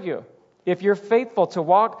take care of you. If you're faithful to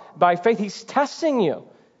walk by faith, He's testing you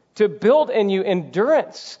to build in you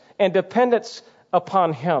endurance and dependence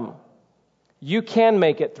upon Him. You can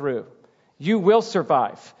make it through. You will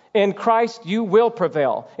survive. In Christ, you will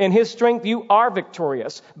prevail. In His strength, you are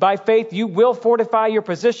victorious. By faith, you will fortify your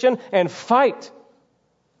position and fight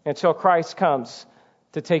until Christ comes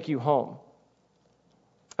to take you home.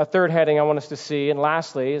 A third heading I want us to see, and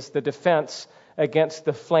lastly, is the defense against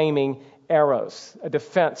the flaming arrows. A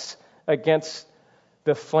defense against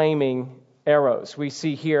the flaming arrows. We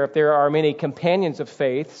see here, if there are many companions of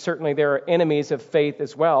faith, certainly there are enemies of faith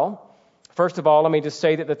as well. First of all, let me just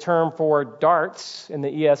say that the term for darts in the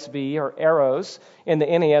ESV, or arrows in the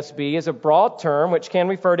NASB, is a broad term which can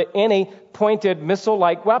refer to any pointed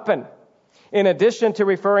missile-like weapon. In addition to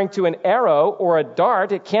referring to an arrow or a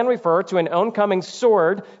dart, it can refer to an oncoming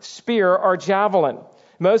sword, spear, or javelin.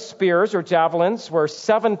 Most spears or javelins were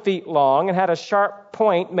 7 feet long and had a sharp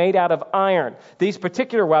point made out of iron. These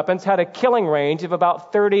particular weapons had a killing range of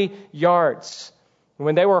about 30 yards.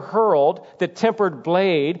 When they were hurled, the tempered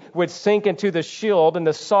blade would sink into the shield and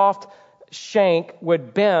the soft shank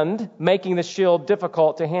would bend, making the shield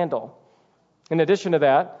difficult to handle. In addition to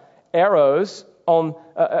that, arrows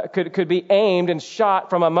could be aimed and shot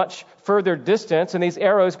from a much further distance, and these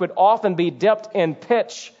arrows would often be dipped in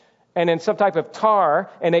pitch and in some type of tar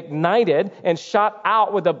and ignited and shot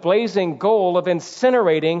out with a blazing goal of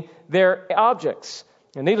incinerating their objects.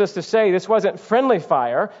 And needless to say, this wasn't friendly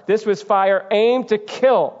fire. This was fire aimed to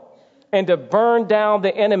kill and to burn down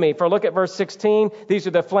the enemy. For look at verse 16. These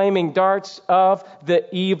are the flaming darts of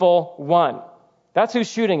the evil one. That's who's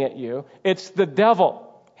shooting at you. It's the devil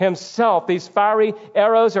himself. These fiery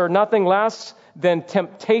arrows are nothing less than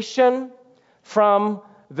temptation from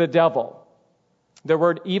the devil. The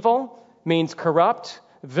word evil means corrupt,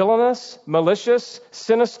 villainous, malicious,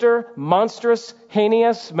 sinister, monstrous,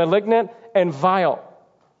 heinous, malignant, and vile.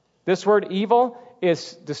 This word evil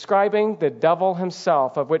is describing the devil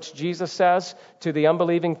himself, of which Jesus says to the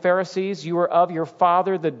unbelieving Pharisees, you are of your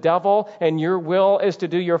father, the devil, and your will is to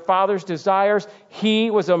do your father's desires.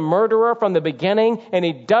 He was a murderer from the beginning, and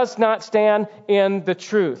he does not stand in the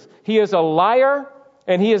truth. He is a liar,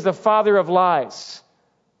 and he is the father of lies.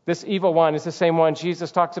 This evil one is the same one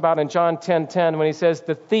Jesus talks about in John 10:10 when he says,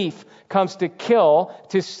 the thief comes to kill,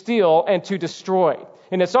 to steal, and to destroy.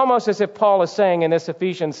 And it's almost as if Paul is saying in this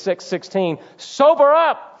Ephesians 6:16, sober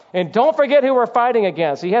up and don't forget who we're fighting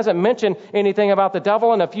against. He hasn't mentioned anything about the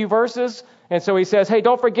devil in a few verses. And so he says, hey,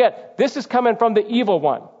 don't forget, this is coming from the evil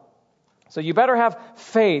one. So you better have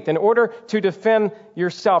faith. In order to defend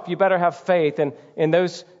yourself, you better have faith. And in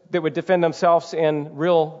those that would defend themselves in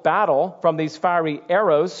real battle from these fiery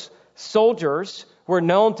arrows, soldiers were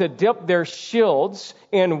known to dip their shields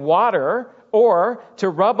in water or to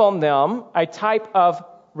rub on them a type of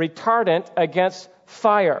retardant against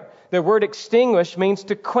fire. The word extinguish means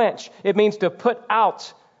to quench. It means to put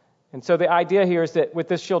out. And so the idea here is that with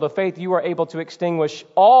this shield of faith, you are able to extinguish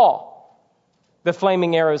all the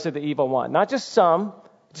flaming arrows of the evil one. Not just some.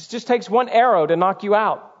 It just takes one arrow to knock you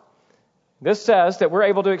out. This says that we're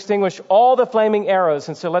able to extinguish all the flaming arrows.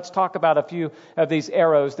 And so let's talk about a few of these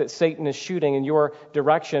arrows that Satan is shooting in your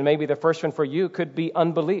direction. Maybe the first one for you could be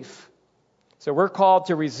unbelief. So we're called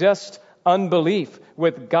to resist unbelief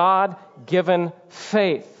with God-given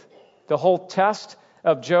faith. The whole test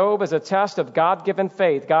of Job is a test of God-given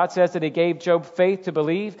faith. God says that He gave Job faith to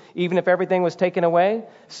believe, even if everything was taken away.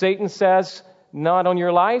 Satan says not on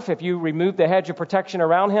your life, if you remove the hedge of protection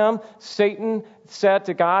around him, Satan said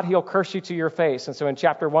to God, he'll curse you to your face. And so in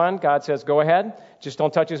chapter 1, God says, go ahead, just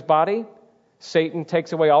don't touch his body. Satan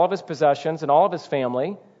takes away all of his possessions and all of his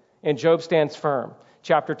family, and Job stands firm.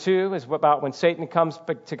 Chapter 2 is about when Satan comes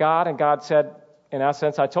to God, and God said, in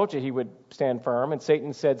essence, I told you he would stand firm. And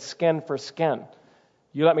Satan said, skin for skin.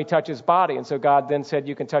 You let me touch his body. And so God then said,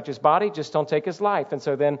 you can touch his body, just don't take his life. And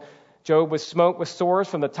so then Job was smote with sores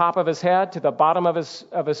from the top of his head to the bottom of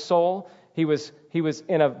his soul. He was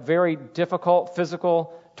in a very difficult,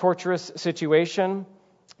 physical, torturous situation.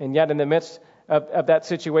 And yet in the midst of that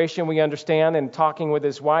situation, we understand, in talking with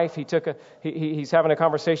his wife, he's having a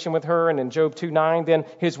conversation with her, and in Job 2:9, then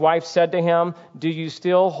his wife said to him, do you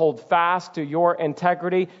still hold fast to your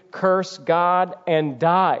integrity? Curse God and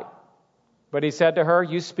die. But he said to her,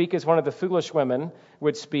 you speak as one of the foolish women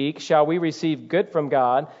would speak. Shall we receive good from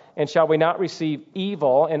God, and shall we not receive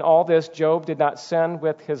evil? In all this, Job did not sin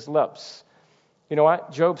with his lips. You know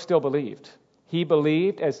what? Job still believed. He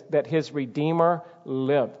believed that his Redeemer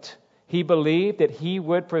lived. He believed that he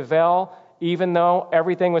would prevail even though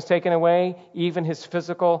everything was taken away, even his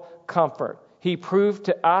physical comfort. He proved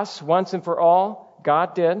to us once and for all,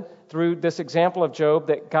 God did, through this example of Job,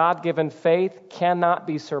 that God-given faith cannot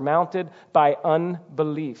be surmounted by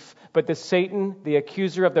unbelief. But the Satan, the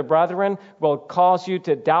accuser of the brethren, will cause you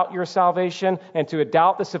to doubt your salvation and to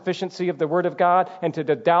doubt the sufficiency of the Word of God and to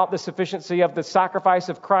doubt the sufficiency of the sacrifice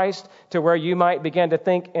of Christ, to where you might begin to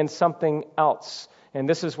think in something else. And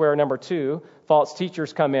this is where, number 2, false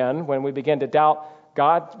teachers come in. When we begin to doubt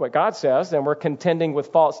God, what God says, then we're contending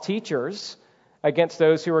with false teachers against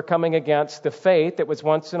those who are coming against the faith that was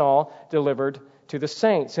once and all delivered to the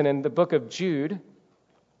saints. And in the book of Jude,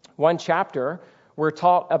 one chapter, we're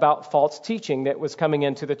taught about false teaching that was coming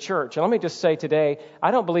into the church. And let me just say today,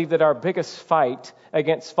 I don't believe that our biggest fight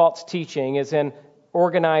against false teaching is in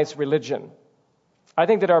organized religion. I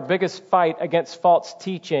think that our biggest fight against false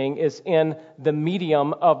teaching is in the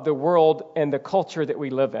medium of the world and the culture that we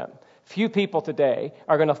live in. Few people today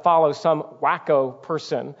are going to follow some wacko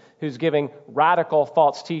person who's giving radical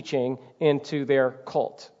false teaching into their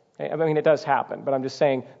cult. I mean, it does happen, but I'm just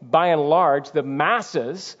saying, by and large, the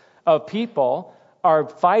masses of people are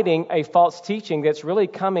fighting a false teaching that's really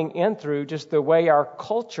coming in through just the way our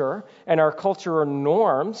culture and our cultural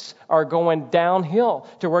norms are going downhill,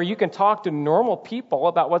 to where you can talk to normal people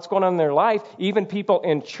about what's going on in their life, even people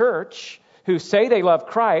in church who say they love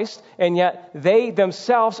Christ, and yet they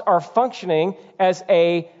themselves are functioning as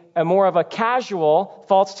a more of a casual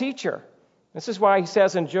false teacher. This is why he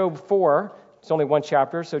says in Job 4, it's only one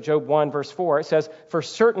chapter, so Job 1 verse 4, it says, for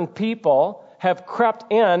certain people have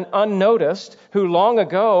crept in unnoticed, who long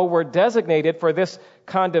ago were designated for this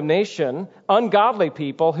condemnation, ungodly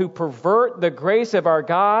people who pervert the grace of our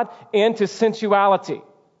God into sensuality. You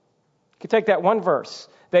can take that one verse.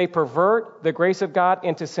 They pervert the grace of God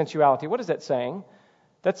into sensuality. What is that saying?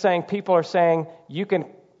 That's saying people are saying you can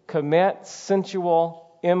commit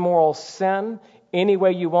sensual, immoral sin any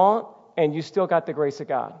way you want, and you still got the grace of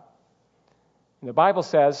God. And the Bible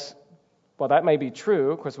says, well, that may be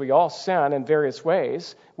true, because we all sin in various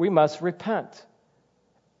ways. We must repent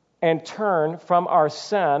and turn from our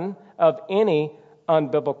sin of any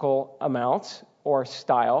unbiblical amount or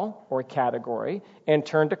style or category and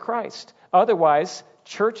turn to Christ. Otherwise,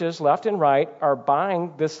 churches left and right are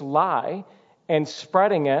buying this lie and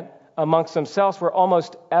spreading it amongst themselves, where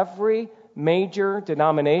almost every major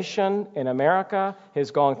denomination in America has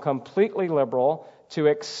gone completely liberal to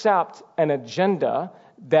accept an agenda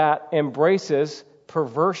that embraces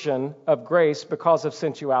perversion of grace because of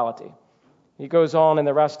sensuality. He goes on in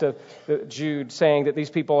the rest of Jude saying that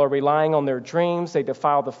these people are relying on their dreams, they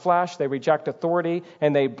defile the flesh, they reject authority,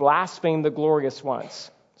 and they blaspheme the glorious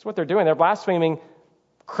ones. That's what they're doing. They're blaspheming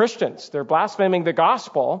Christians. They're blaspheming the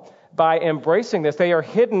gospel by embracing this. They are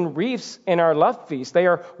hidden reefs in our love feast. They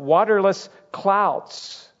are waterless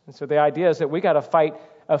clouds. And so the idea is that we got to fight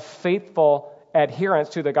a faithful adherence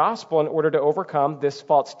to the gospel in order to overcome this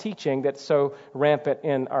false teaching that's so rampant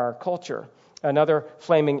in our culture. Another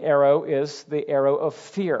flaming arrow is the arrow of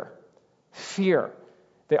fear. Fear.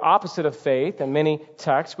 The opposite of faith in many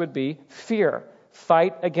texts would be fear.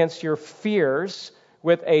 Fight against your fears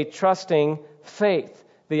with a trusting faith.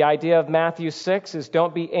 The idea of Matthew 6 is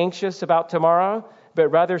don't be anxious about tomorrow, but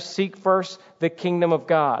rather seek first the kingdom of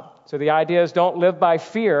God. So the idea is don't live by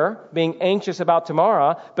fear, being anxious about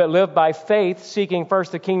tomorrow, but live by faith, seeking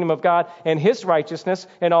first the kingdom of God and His righteousness,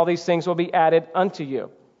 and all these things will be added unto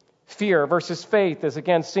you. Fear versus faith is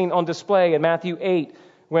again seen on display in Matthew 8,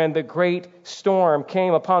 when the great storm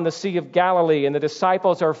came upon the Sea of Galilee and the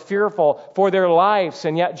disciples are fearful for their lives,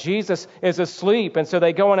 and yet Jesus is asleep. And so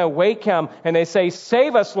they go and awake him and they say,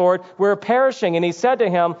 "Save us, Lord, we're perishing." And he said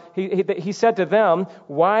to them,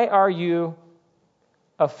 "Why are you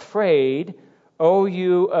afraid, O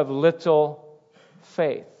you of little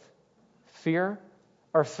faith?" Fear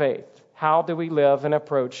or faith? How do we live and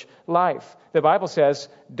approach life? The Bible says,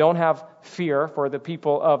 don't have fear for the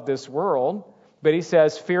people of this world. But he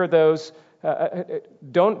says, do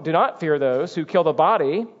not fear those who kill the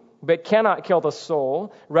body, but cannot kill the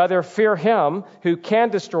soul. Rather, fear him who can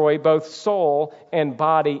destroy both soul and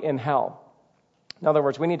body in hell. In other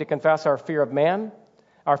words, we need to confess our fear of man,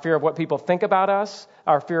 our fear of what people think about us,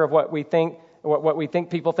 our fear of what we think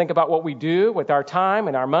people think about what we do with our time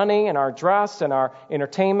and our money and our dress and our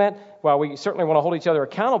entertainment. While we certainly want to hold each other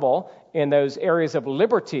accountable in those areas of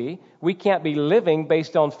liberty, we can't be living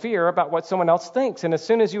based on fear about what someone else thinks. And as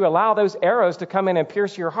soon as you allow those arrows to come in and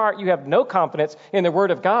pierce your heart, you have no confidence in the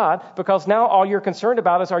Word of God, because now all you're concerned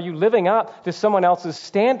about is, are you living up to someone else's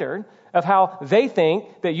standard of how they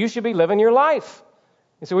think that you should be living your life?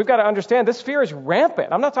 And so we've got to understand this fear is rampant.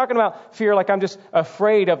 I'm not talking about fear like I'm just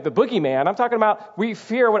afraid of the boogeyman. I'm talking about we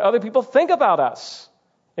fear what other people think about us.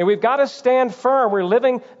 And we've got to stand firm. We're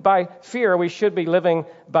living by fear. We should be living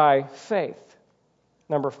by faith.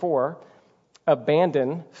 Number 4,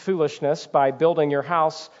 abandon foolishness by building your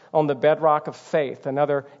house on the bedrock of faith.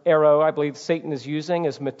 Another arrow I believe Satan is using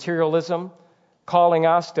is materialism, calling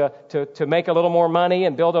us to make a little more money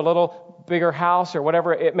and build a little bigger house or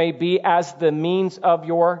whatever it may be as the means of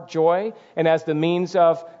your joy and as the means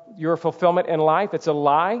of your fulfillment in life. It's a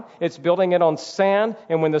lie. It's building it on sand.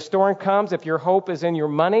 And when the storm comes, if your hope is in your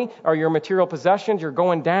money or your material possessions, you're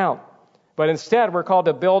going down. But instead, we're called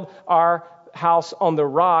to build our house on the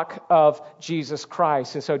rock of Jesus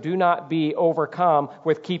Christ. And so do not be overcome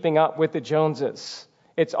with keeping up with the Joneses.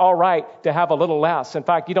 It's all right to have a little less. In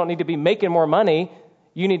fact, you don't need to be making more money.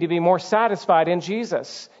 You need to be more satisfied in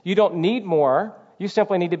Jesus. You don't need more. You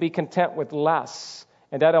simply need to be content with less.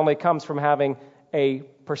 And that only comes from having a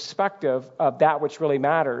perspective of that which really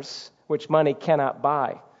matters, which money cannot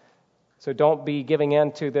buy. So don't be giving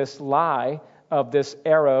in to this lie of this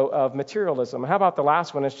arrow of materialism. How about the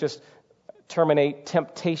last one? It's just terminate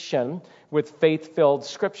temptation with faith-filled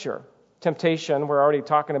Scripture. Temptation, we're already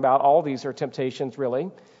talking about. All these are temptations,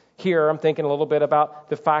 really. Here, I'm thinking a little bit about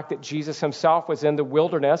the fact that Jesus himself was in the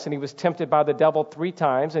wilderness and he was tempted by the devil 3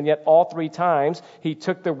 times, and yet all 3 times he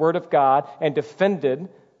took the Word of God and defended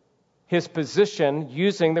his position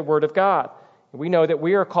using the Word of God. We know that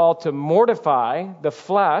we are called to mortify the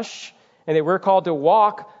flesh and that we're called to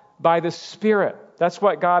walk by the Spirit. That's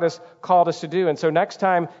what God has called us to do. And so next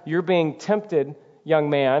time you're being tempted,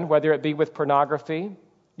 young man, whether it be with pornography,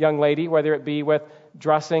 young lady, whether it be with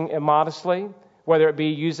dressing immodestly, whether it be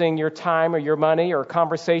using your time or your money or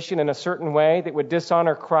conversation in a certain way that would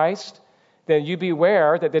dishonor Christ, then you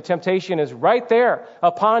beware that the temptation is right there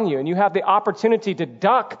upon you, and you have the opportunity to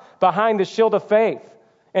duck behind the shield of faith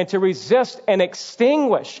and to resist and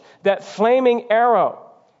extinguish that flaming arrow.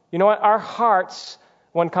 You know what? Our hearts,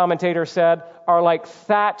 one commentator said, are like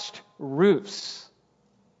thatched roofs.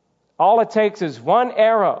 All it takes is one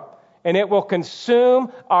arrow, and it will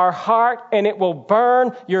consume our heart, and it will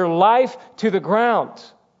burn your life to the ground.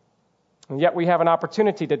 And yet we have an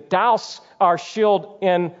opportunity to douse our shield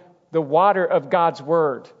in the water of God's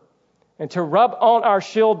Word, and to rub on our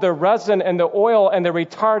shield the resin and the oil and the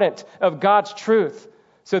retardant of God's truth,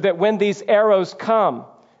 so that when these arrows come,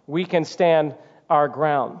 we can stand our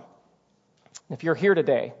ground. If you're here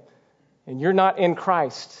today, and you're not in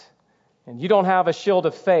Christ, and you don't have a shield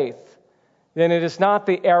of faith, then it is not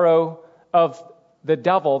the arrow of the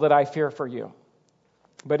devil that I fear for you,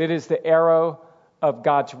 but it is the arrow of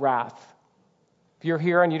God's wrath. If you're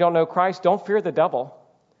here and you don't know Christ, don't fear the devil.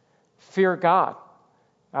 Fear God.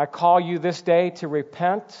 I call you this day to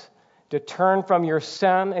repent, to turn from your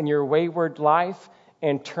sin and your wayward life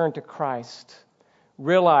and turn to Christ.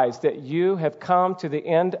 Realize that you have come to the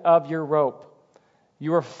end of your rope.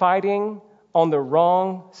 You are fighting on the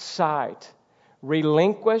wrong side.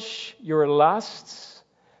 Relinquish your lusts.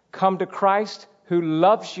 Come to Christ who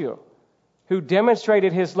loves you, who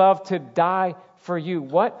demonstrated his love to die for you.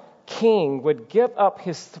 What king would give up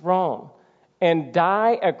his throne and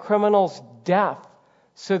die a criminal's death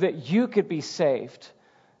so that you could be saved?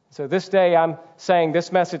 So this day I'm saying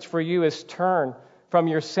this message for you is turn from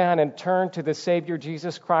your sin and turn to the Savior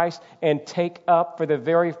Jesus Christ and take up for the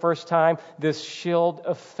very first time this shield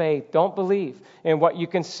of faith. Don't believe in what you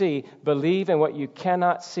can see. Believe in what you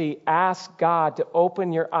cannot see. Ask God to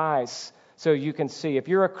open your eyes so you can see. If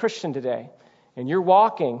you're a Christian today and you're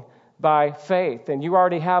walking by faith, and you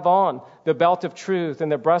already have on the belt of truth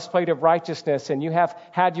and the breastplate of righteousness, and you have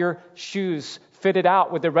had your shoes fitted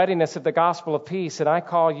out with the readiness of the gospel of peace, and I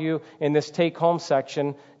call you in this take-home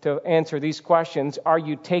section to answer these questions. Are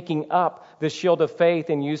you taking up the shield of faith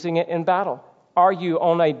and using it in battle? Are you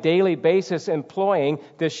on a daily basis employing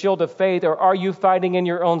the shield of faith, or are you fighting in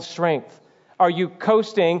your own strength? Are you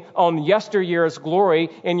coasting on yesteryear's glory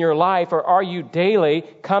in your life, or are you daily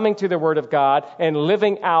coming to the Word of God and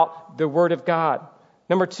living out the Word of God?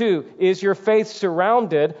 Number 2, is your faith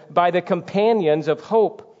surrounded by the companions of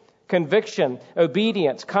hope, conviction,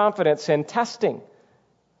 obedience, confidence, and testing?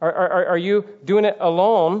 Are you doing it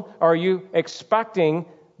alone? Or are you expecting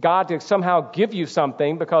God to somehow give you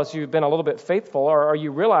something because you've been a little bit faithful? Or are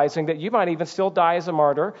you realizing that you might even still die as a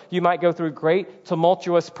martyr? You might go through great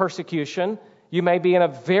tumultuous persecution. You may be in a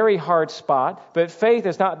very hard spot, but faith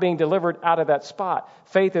is not being delivered out of that spot.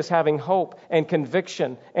 Faith is having hope and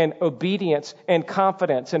conviction and obedience and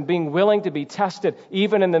confidence and being willing to be tested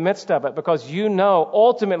even in the midst of it, because you know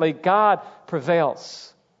ultimately God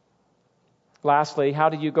prevails. Lastly, how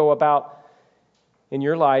do you go about in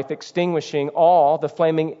your life extinguishing all the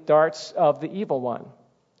flaming darts of the evil one?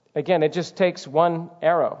 Again, it just takes one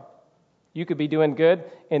arrow. You could be doing good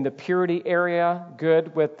in the purity area,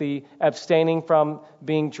 good with the abstaining from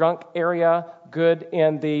being drunk area, good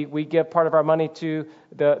in the we give part of our money to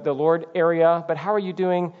the Lord area. But how are you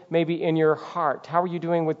doing maybe in your heart? How are you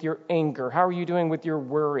doing with your anger? How are you doing with your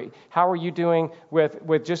worry? How are you doing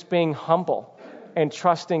with just being humble and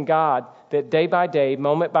trusting God that day by day,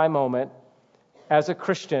 moment by moment, as a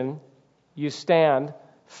Christian, you stand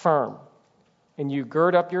firm and you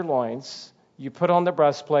gird up your loins, you put on the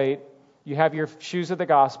breastplate, you have your shoes of the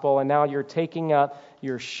gospel, and now you're taking up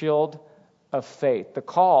your shield of faith. The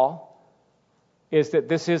call is that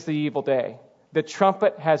this is the evil day. The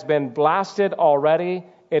trumpet has been blasted already.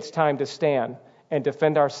 It's time to stand and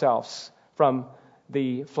defend ourselves from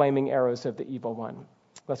the flaming arrows of the evil one.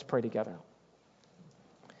 Let's pray together.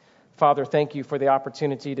 Father, thank you for the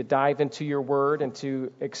opportunity to dive into your word and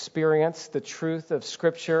to experience the truth of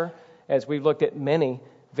Scripture as we've looked at many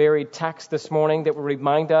varied texts this morning that will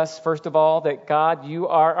remind us, first of all, that God, you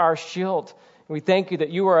are our shield. We thank you that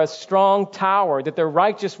you are a strong tower, that the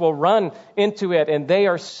righteous will run into it and they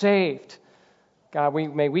are saved. God,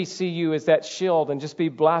 may we see you as that shield and just be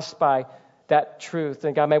blessed by that truth.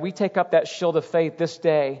 And God, may we take up that shield of faith this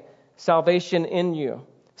day, salvation in you,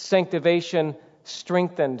 sanctification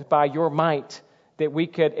strengthened by your might, that we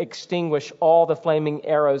could extinguish all the flaming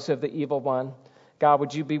arrows of the evil one. God,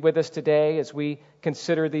 would you be with us today as we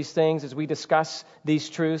consider these things, as we discuss these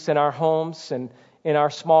truths in our homes and in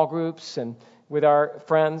our small groups and with our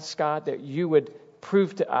friends, God, that you would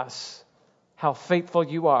prove to us how faithful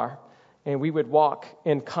you are, and we would walk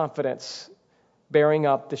in confidence, bearing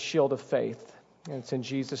up the shield of faith. And it's in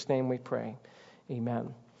Jesus' name we pray.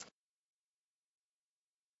 Amen.